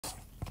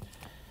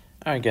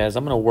All right, guys,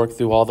 I'm going to work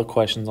through all the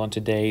questions on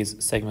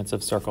today's segments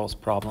of circles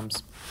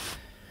problems.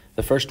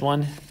 The first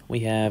one, we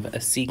have a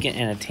secant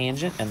and a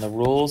tangent, and the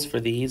rules for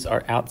these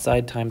are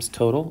outside times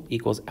total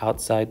equals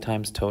outside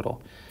times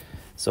total.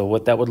 So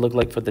what that would look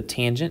like for the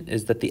tangent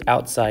is that the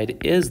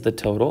outside is the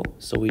total,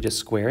 so we just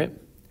square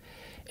it.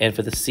 And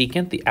for the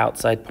secant, the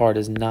outside part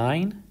is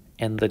 9,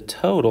 and the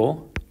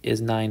total is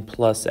 9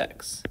 plus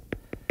x.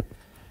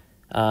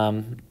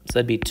 So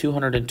that'd be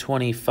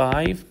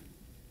 225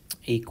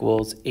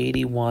 equals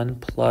 81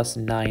 plus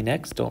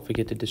 9x. Don't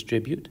forget to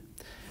distribute.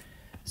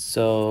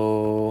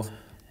 So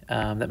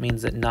that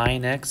means that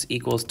 9x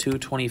equals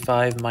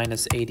 225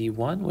 minus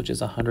 81, which is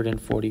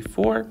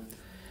 144.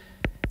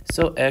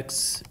 So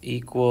x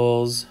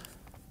equals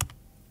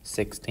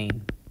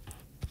 16.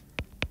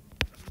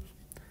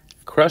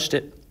 Crushed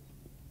it.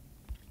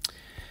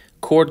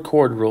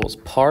 Chord rules.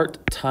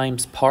 Part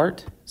times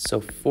part. So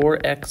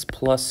 4x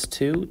plus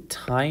 2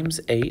 times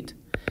 8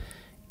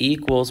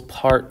 equals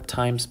part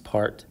times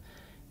part,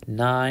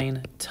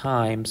 9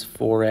 times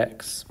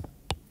 4x.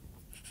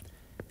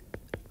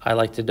 I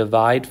like to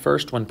divide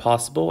first when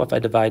possible. If I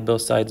divide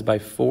both sides by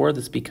 4,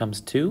 this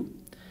becomes 2.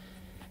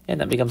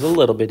 And that becomes a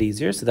little bit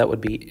easier. So that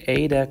would be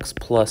 8x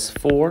plus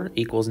 4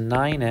 equals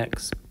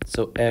 9x.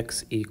 So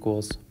x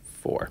equals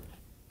 4.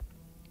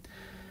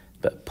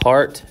 But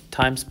part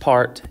times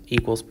part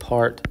equals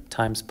part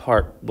times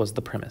part was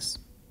the premise.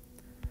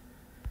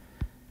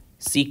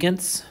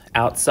 Secants,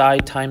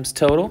 outside times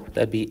total,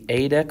 that'd be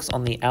 8x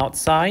on the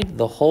outside.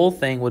 The whole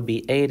thing would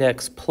be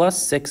 8x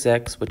plus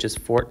 6x, which is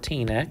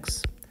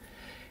 14x,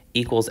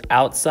 equals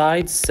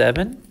outside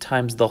 7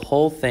 times the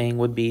whole thing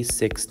would be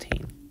 16.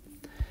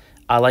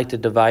 I like to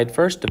divide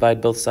first.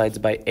 Divide both sides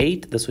by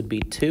 8. This would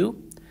be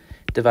 2.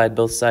 Divide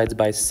both sides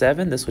by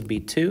 7. This would be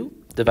 2.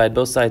 Divide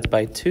both sides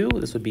by 2.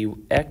 This would be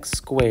x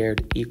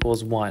squared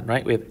equals 1,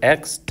 right? We have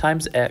x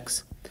times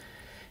x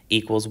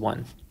equals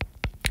 1.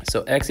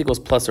 So x equals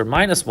plus or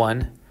minus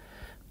 1,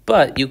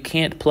 but you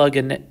can't plug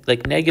in,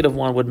 like negative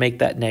 1 would make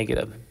that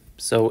negative.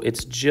 So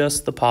it's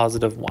just the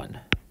positive 1.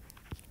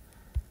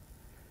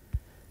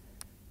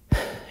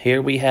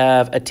 Here we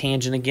have a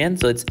tangent again,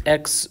 so it's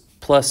x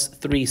plus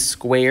 3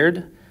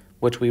 squared,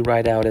 which we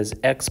write out as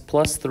x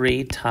plus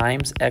 3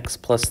 times x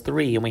plus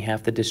 3, and we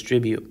have to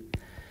distribute.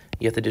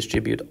 You have to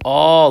distribute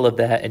all of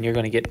that, and you're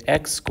going to get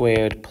x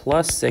squared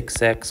plus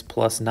 6x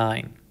plus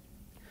 9.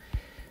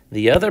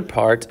 The other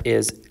part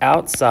is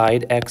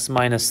outside x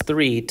minus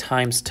 3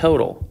 times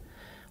total.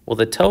 Well,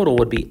 the total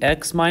would be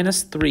x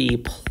minus 3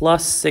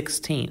 plus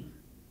 16,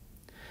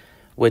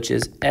 which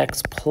is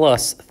x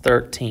plus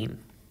 13.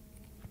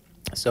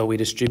 So we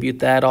distribute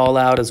that all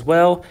out as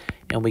well,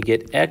 and we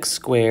get x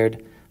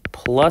squared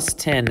plus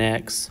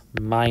 10x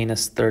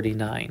minus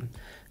 39.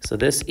 So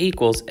this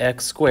equals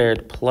x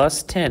squared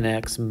plus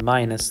 10x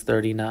minus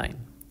 39.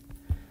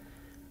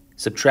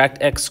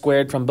 Subtract x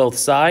squared from both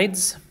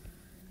sides,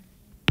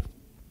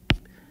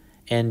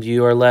 and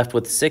you are left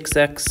with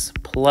 6x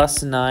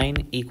plus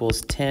 9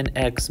 equals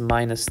 10x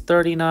minus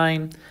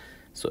 39.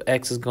 So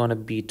x is going to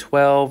be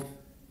 12.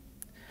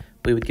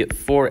 We would get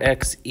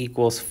 4x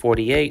equals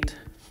 48.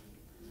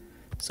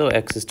 So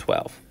x is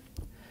 12.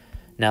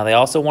 Now they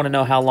also want to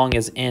know how long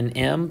is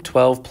nm.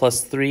 12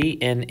 plus 3,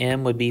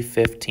 nm would be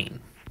 15.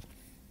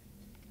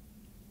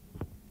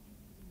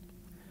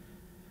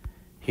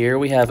 Here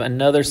we have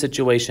another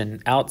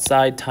situation,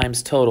 outside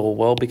times total.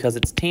 Well, because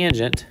it's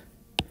tangent,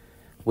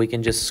 we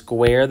can just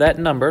square that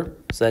number.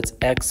 So that's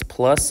x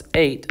plus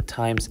 8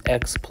 times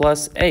x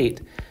plus 8,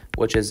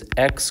 which is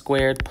x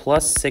squared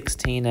plus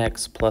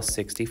 16x plus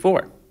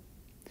 64.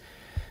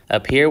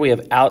 Up here we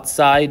have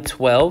outside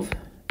 12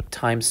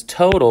 times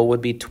total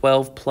would be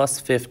 12 plus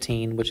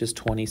 15, which is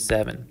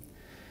 27.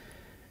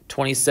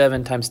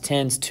 27 times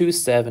 10 is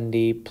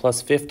 270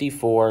 plus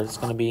 54 is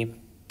going to be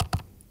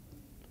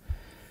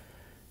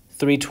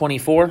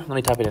 324. Let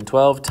me type it in.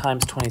 12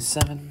 times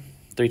 27,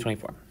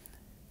 324.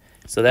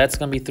 So that's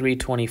going to be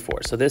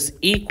 324. So this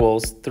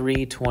equals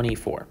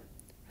 324.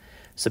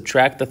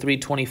 Subtract the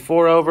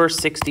 324 over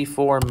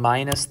 64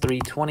 minus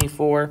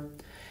 324,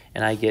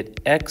 and I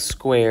get x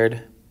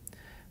squared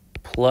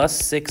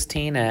plus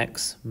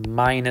 16x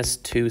minus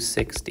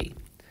 260.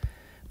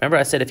 Remember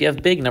I said if you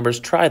have big numbers,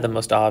 try the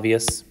most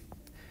obvious.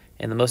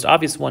 And the most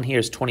obvious one here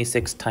is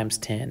 26 times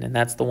 10, and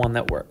that's the one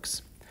that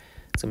works.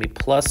 It's going to be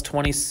plus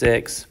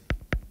 26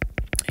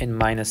 and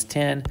minus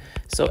 10.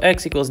 So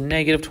x equals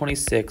negative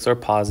 26 or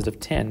positive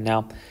 10.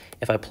 Now,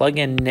 if I plug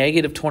in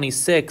negative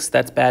 26,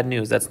 that's bad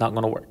news. That's not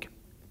going to work.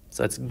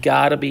 So it's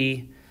got to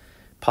be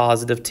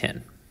positive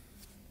 10.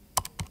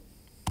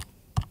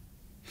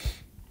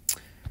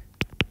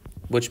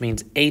 Which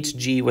means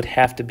HG would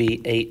have to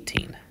be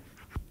 18.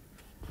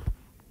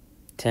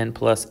 10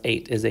 plus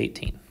 8 is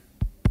 18.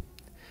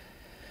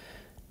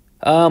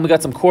 We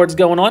got some chords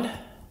going on.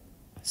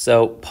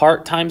 So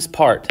part times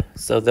part.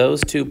 So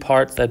those two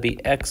parts, that'd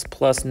be x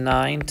plus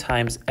 9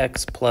 times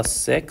x plus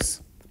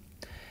 6.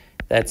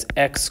 That's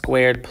x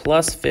squared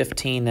plus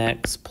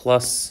 15x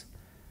plus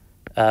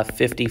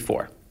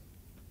 54.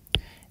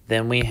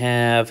 Then we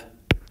have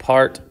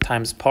part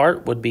times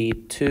part would be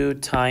 2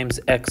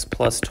 times x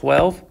plus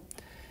 12.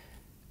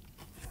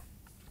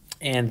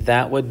 And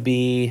that would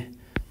be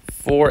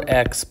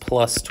 4x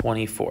plus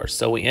 24.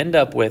 So we end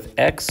up with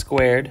x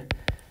squared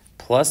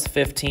plus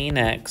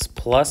 15x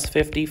plus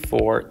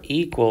 54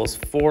 equals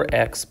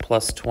 4x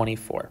plus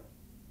 24.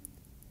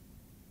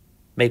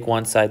 Make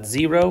one side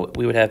 0.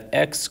 We would have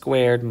x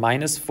squared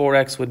minus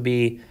 4x would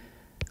be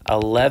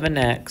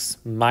 11x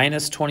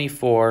minus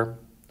 24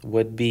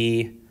 would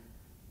be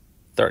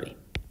 30.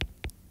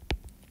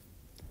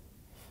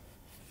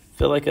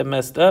 Feel like I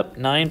messed up.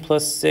 9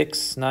 plus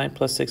 6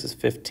 is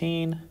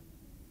 15.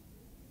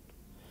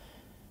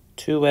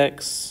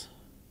 2x.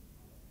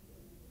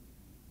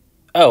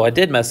 Oh, I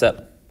did mess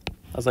up.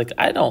 I was like,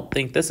 I don't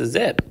think this is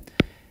it.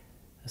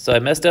 So I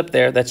messed up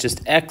there. That's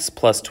just x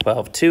plus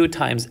 12. 2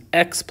 times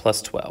x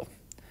plus 12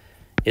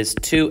 is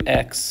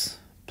 2x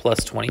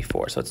plus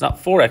 24. So it's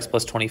not 4x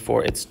plus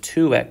 24, it's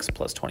 2x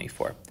plus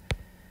 24.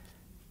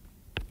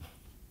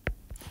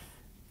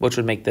 Which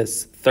would make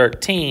this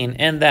 13,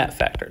 and that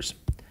factors.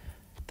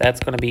 That's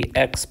going to be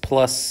x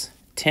plus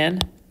 10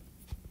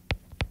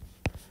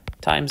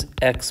 times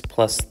x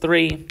plus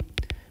 3,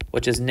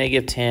 which is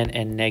negative 10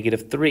 and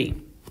negative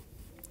 3.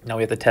 Now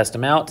we have to test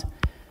them out.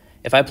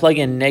 If I plug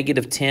in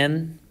negative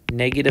 10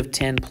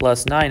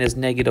 plus 9 is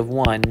negative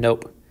 1.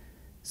 Nope.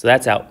 So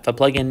that's out. If I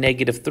plug in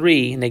negative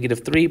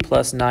 3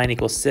 plus 9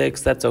 equals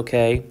 6. That's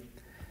okay.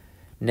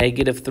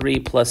 Negative 3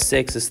 plus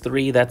 6 is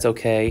 3. That's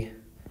okay.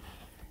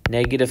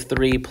 Negative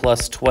 3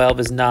 plus 12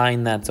 is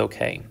 9. That's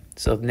okay.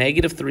 So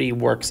negative 3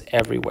 works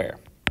everywhere.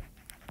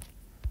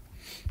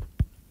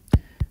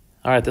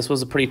 All right, this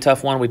was a pretty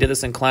tough one. We did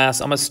this in class.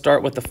 I'm going to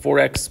start with the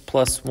 4x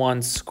plus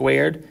 1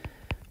 squared,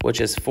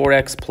 which is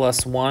 4x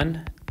plus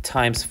 1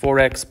 times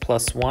 4x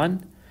plus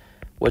 1,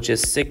 which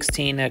is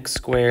 16x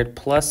squared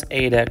plus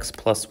 8x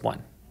plus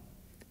 1.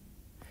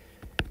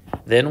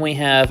 Then we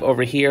have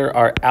over here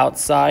our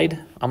outside.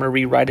 I'm going to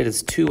rewrite it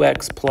as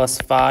 2x plus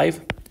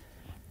 5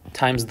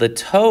 times the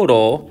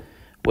total,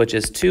 which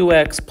is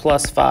 2x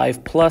plus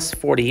 5 plus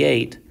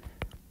 48,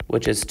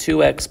 which is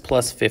 2x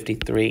plus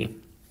 53.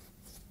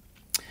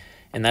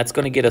 And that's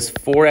going to get us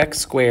 4x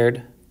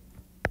squared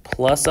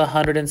plus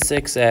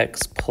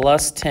 106x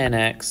plus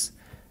 10x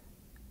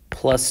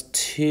plus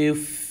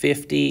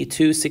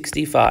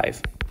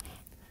 265.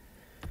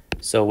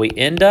 So we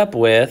end up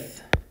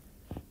with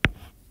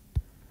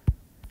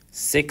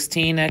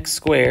 16x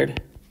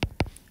squared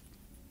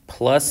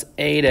plus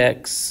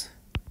 8x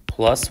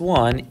plus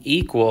 1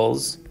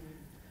 equals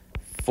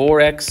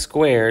 4x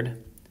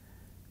squared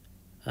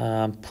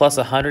plus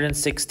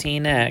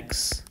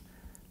 116x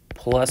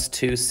plus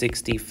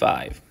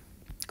 265.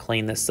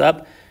 Clean this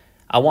up.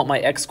 I want my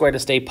x squared to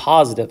stay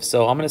positive,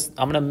 so I'm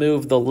gonna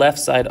move the left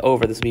side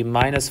over. This will be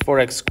minus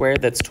 4x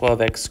squared, that's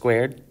 12x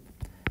squared,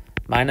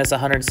 minus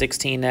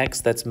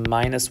 116x, that's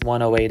minus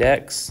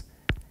 108x,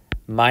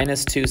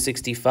 minus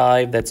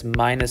 265, that's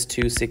minus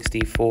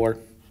 264,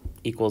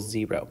 equals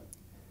 0.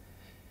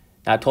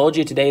 Now I told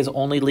you today is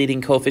only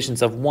leading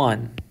coefficients of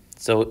 1,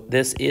 so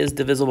this is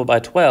divisible by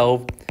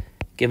 12,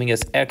 giving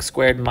us x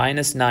squared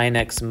minus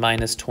 9x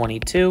minus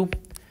 22,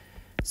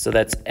 so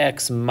that's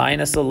x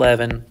minus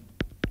 11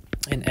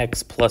 and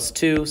x plus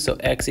 2, so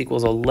x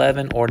equals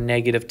 11 or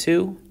negative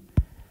 2.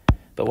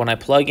 But when I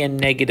plug in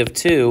negative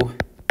 2,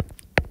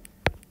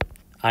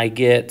 I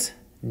get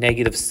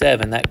negative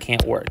 7. That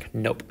can't work.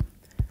 Nope.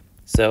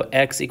 So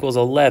x equals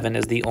 11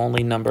 is the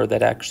only number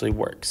that actually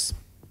works.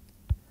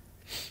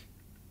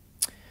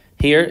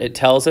 Here it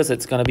tells us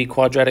it's going to be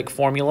quadratic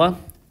formula.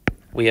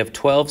 We have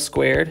 12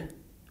 squared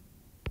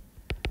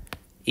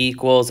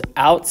equals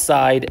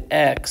outside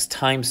x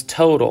times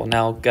total.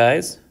 Now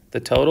guys, the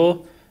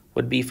total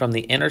would be from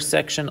the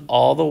intersection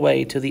all the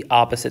way to the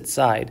opposite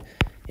side.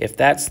 If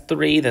that's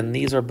 3, then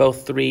these are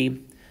both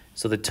 3.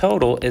 So the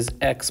total is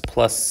x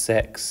plus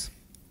 6.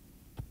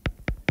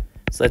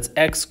 So that's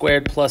x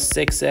squared plus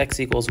 6x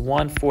equals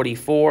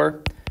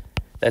 144.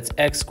 That's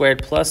x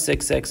squared plus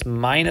 6x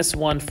minus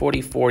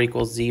 144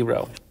 equals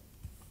 0.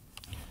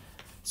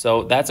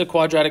 So that's a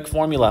quadratic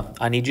formula.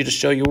 I need you to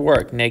show your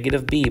work.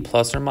 Negative b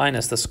plus or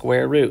minus the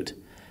square root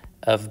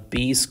of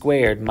b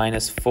squared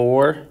minus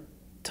 4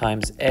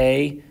 times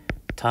a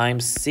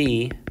times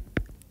c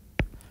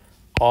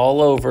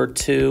all over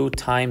 2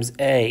 times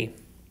a.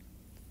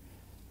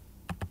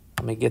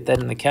 Let me get that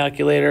in the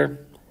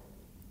calculator.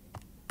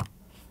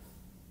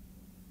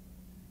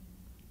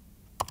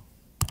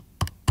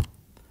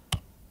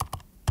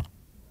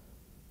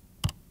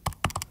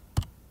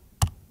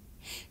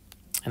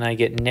 And I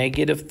get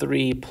negative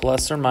 3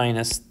 plus or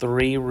minus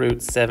 3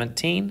 root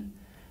 17.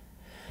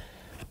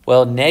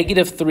 Well,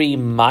 negative 3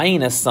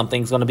 minus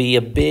something is going to be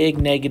a big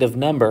negative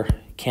number.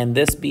 Can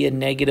this be a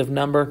negative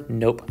number?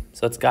 Nope.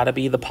 So it's got to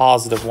be the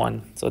positive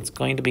one. So it's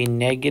going to be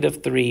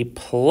negative 3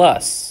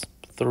 plus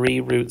 3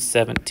 root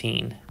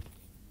 17.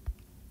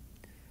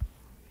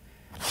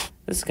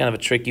 This is kind of a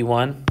tricky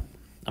one.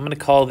 I'm going to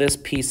call this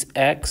piece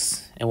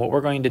x. And what we're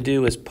going to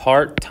do is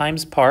part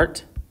times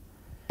part,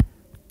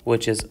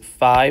 which is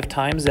 5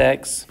 times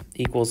x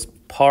equals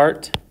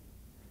part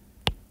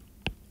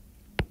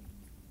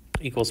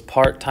equals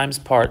part times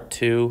part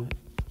 2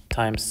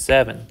 times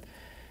 7.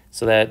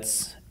 So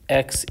that's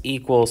x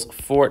equals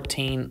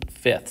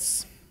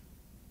 14/5.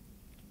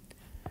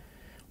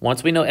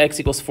 Once we know x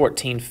equals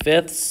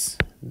 14/5,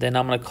 then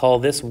I'm going to call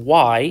this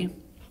y,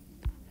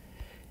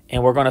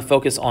 and we're going to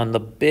focus on the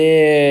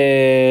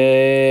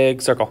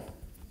big circle.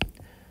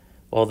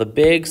 Well, the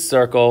big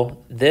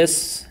circle,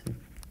 this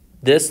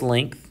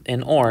length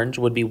in orange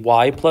would be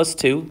y plus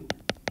 2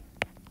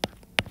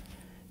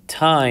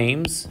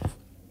 times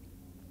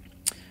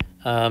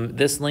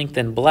this length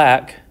in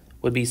black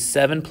would be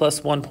 7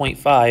 plus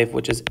 1.5,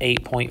 which is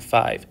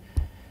 8.5.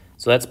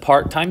 So that's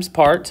part times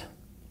part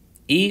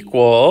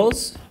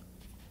equals,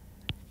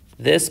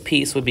 this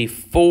piece would be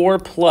 4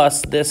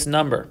 plus this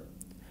number.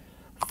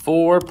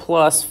 4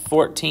 plus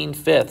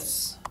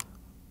 14/5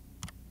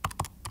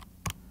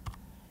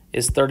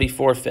 is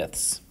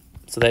 34/5.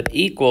 So that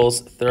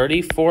equals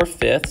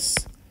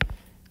 34/5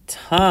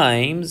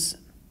 times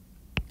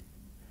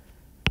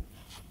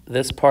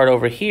this part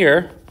over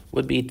here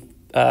would be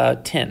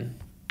 10.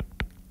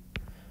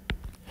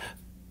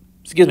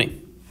 Excuse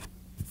me.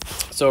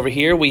 So over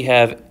here we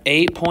have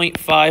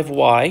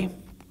 8.5y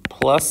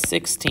plus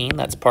 16,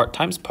 that's part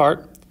times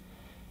part,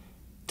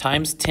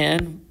 times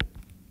 10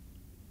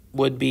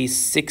 would be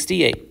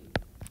 68.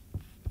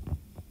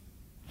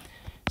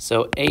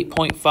 So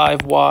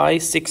 8.5y,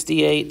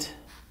 68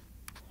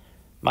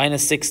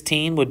 minus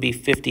 16 would be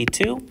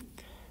 52.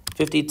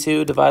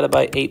 52 divided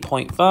by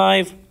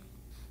 8.5,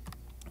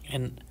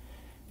 and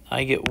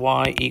I get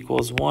y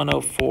equals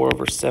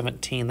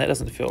 104/17. That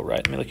doesn't feel right.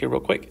 Let me look here real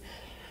quick.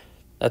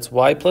 That's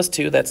y plus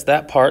 2, that's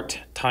that part,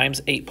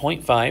 times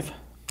 8.5.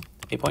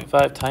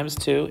 8.5 times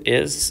 2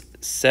 is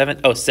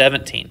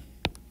 17.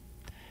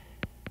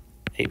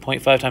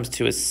 8.5 times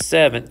 2 is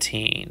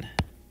 17.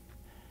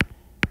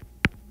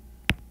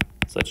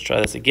 So let's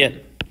try this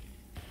again.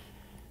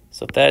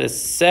 So if that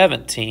is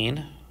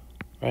 17,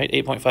 right?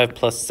 8.5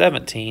 plus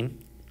 17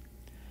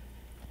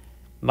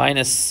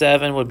 minus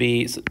 7 would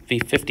be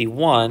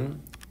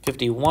 51.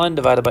 51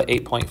 divided by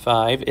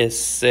 8.5 is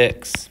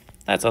 6.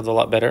 That sounds a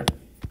lot better.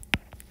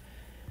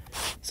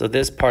 So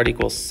this part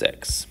equals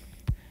 6.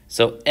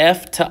 So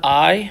f to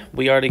I,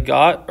 we already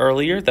got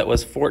earlier, that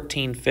was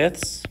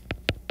 14/5.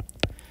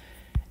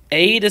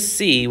 A to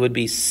C would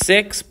be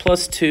 6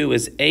 plus 2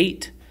 is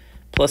 8,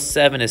 plus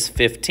 7 is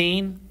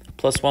 15,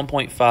 plus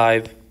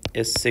 1.5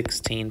 is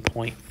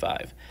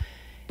 16.5.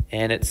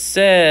 And it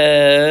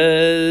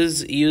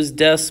says use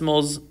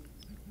decimals.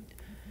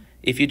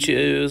 If you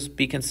choose,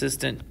 be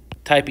consistent,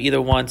 type either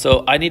one.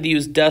 So I need to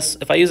use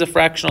if I use a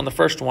fraction on the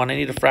first one, I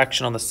need a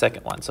fraction on the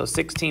second one. So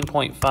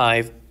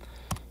 16.5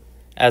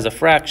 as a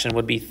fraction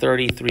would be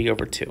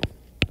 33/2.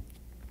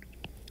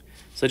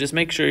 So just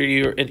make sure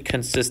you're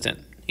consistent.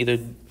 Either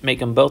make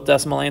them both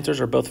decimal answers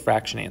or both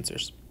fraction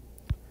answers.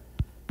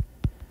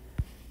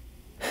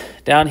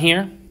 Down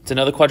here, it's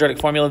another quadratic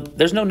formula.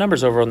 There's no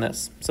numbers over on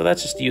this, so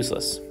that's just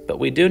useless. But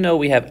we do know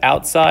we have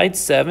outside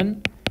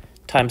 7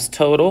 times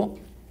total,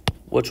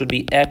 which would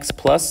be x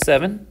plus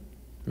 7.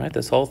 Right?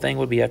 This whole thing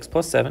would be x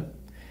plus 7.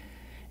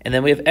 And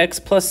then we have x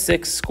plus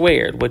 6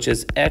 squared, which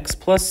is x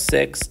plus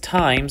 6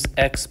 times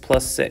x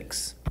plus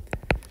 6,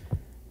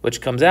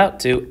 which comes out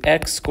to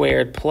x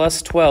squared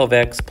plus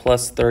 12x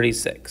plus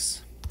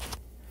 36.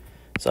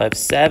 So I have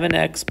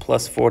 7x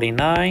plus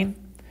 49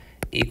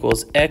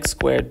 equals x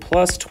squared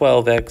plus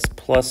 12x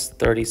plus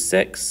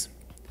 36.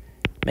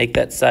 Make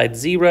that side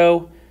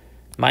 0.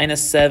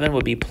 Minus 7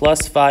 would be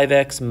plus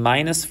 5x.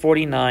 Minus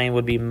 49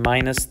 would be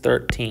minus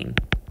 13.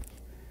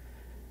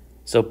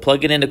 So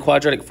plug it into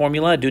quadratic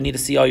formula. I do need to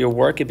see all your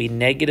work. It'd be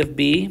negative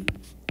b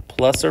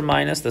plus or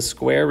minus the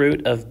square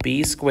root of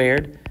b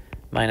squared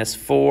minus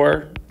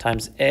 4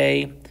 times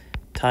a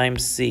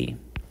times c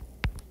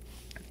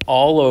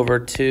all over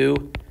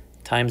 2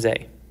 times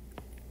a.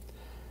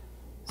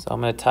 So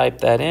I'm going to type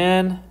that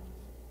in.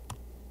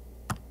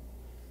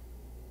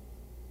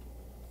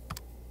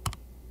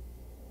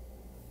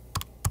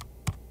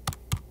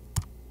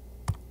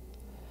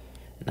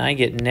 And I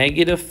get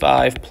negative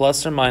 5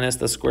 plus or minus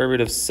the square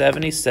root of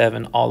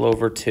 77 all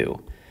over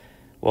 2.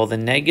 Well, the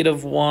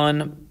negative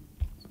 1,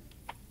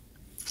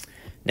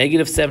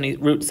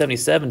 root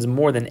 77 is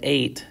more than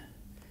 8.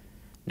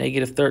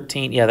 Negative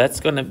 13, yeah, that's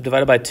going to,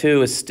 divided by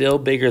 2 is still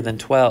bigger than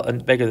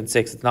 12, bigger than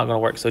 6. It's not going to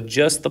work. So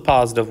just the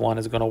positive one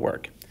is going to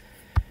work.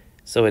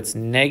 So it's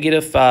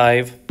negative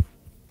 5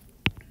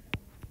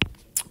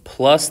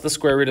 plus the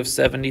square root of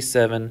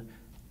 77,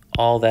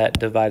 all that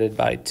divided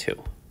by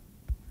 2.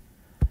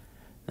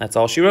 That's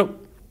all she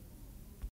wrote.